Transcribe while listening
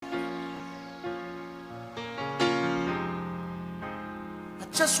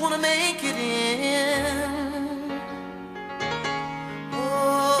just wanna make it in.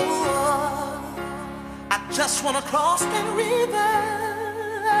 Oh, I just wanna cross that river,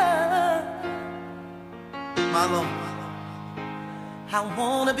 my Lord. I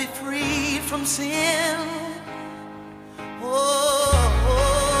wanna be free from sin. Oh,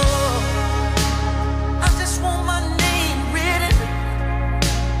 I just want my name written,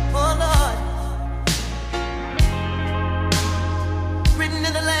 oh Lord, written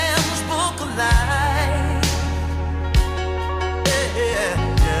in the Lamb's Book of Life. Yeah,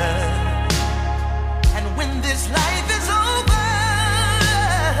 yeah. And when this life is over,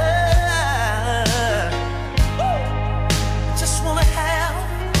 I just wanna have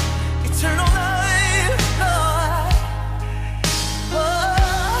eternal life, Lord. Oh,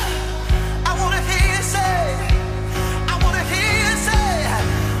 I wanna hear you say, I wanna hear you say,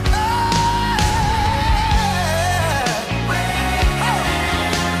 oh,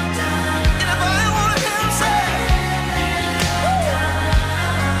 anybody wanna hear him say,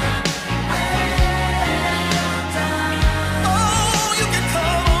 oh, you can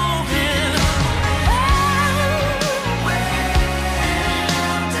come on in.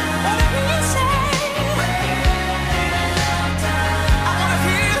 Wanna hear you say, I wanna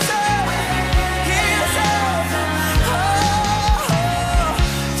hear you say, oh,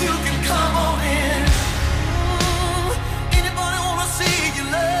 you can come on in. Anybody wanna see your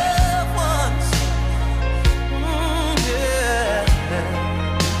loved ones? Yeah,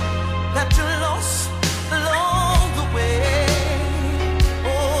 that you lost along the way.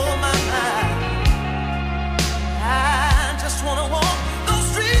 Oh my, I just wanna walk those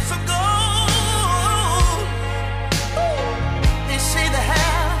streets of gold. They say the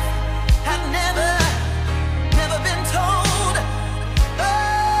half had never been told. Oh,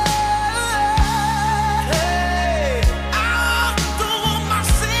 hey, I don't want my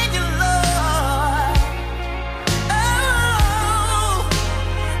singing, Lord. Oh,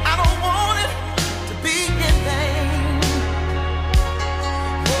 I don't want it to be in vain.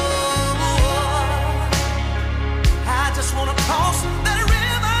 Oh, I just wanna cross that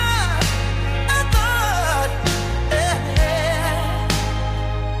river, and Lord, yeah,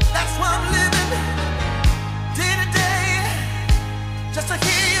 that's why I'm living day to day, just to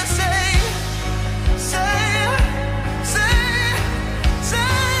hear you say.